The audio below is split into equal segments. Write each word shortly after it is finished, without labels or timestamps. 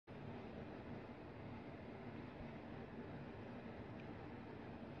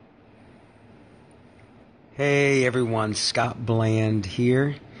Hey everyone, Scott Bland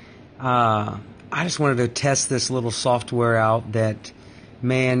here. I just wanted to test this little software out that,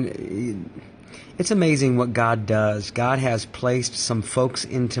 man, it's amazing what God does. God has placed some folks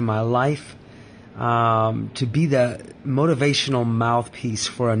into my life to be the motivational mouthpiece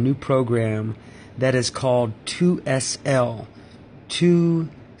for a new program that is called 2SL, To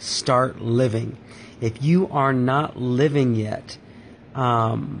Start Living. If you are not living yet,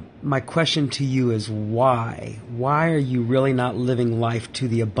 my question to you is why? Why are you really not living life to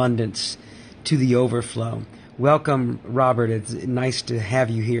the abundance, to the overflow? Welcome, Robert. It's nice to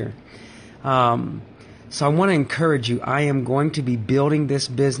have you here. So I want to encourage you. I am going to be building this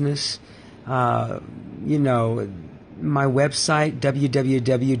business. My website,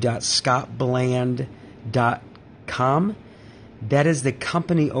 www.scottbland.com. That is the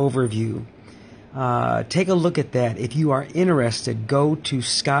company overview. Take a look at that. If you are interested, go to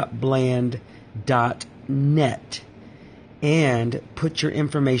scottbland.net and put your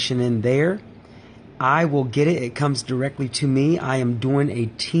information in there. I will get it. It comes directly to me. I am doing a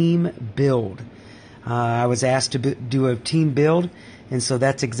team build. I was asked to do a team build, and so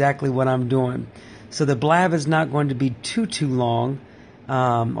that's exactly what I'm doing. So the blab is not going to be too long,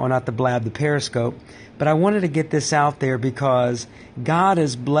 or not the blab, the Periscope, but I wanted to get this out there because God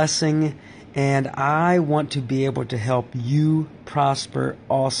is blessing, and I want to be able to help you prosper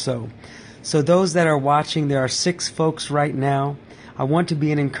also. So those that are watching, there are 6 folks right now. I want to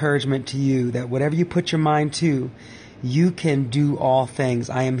be an encouragement to you that whatever you put your mind to, you can do all things.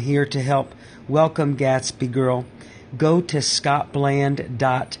 I am here to help. Welcome, Gatsby Girl. Go to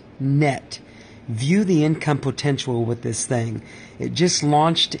scottbland.net. View the income potential with this thing. It just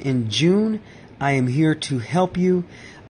launched in June. I am here to help you.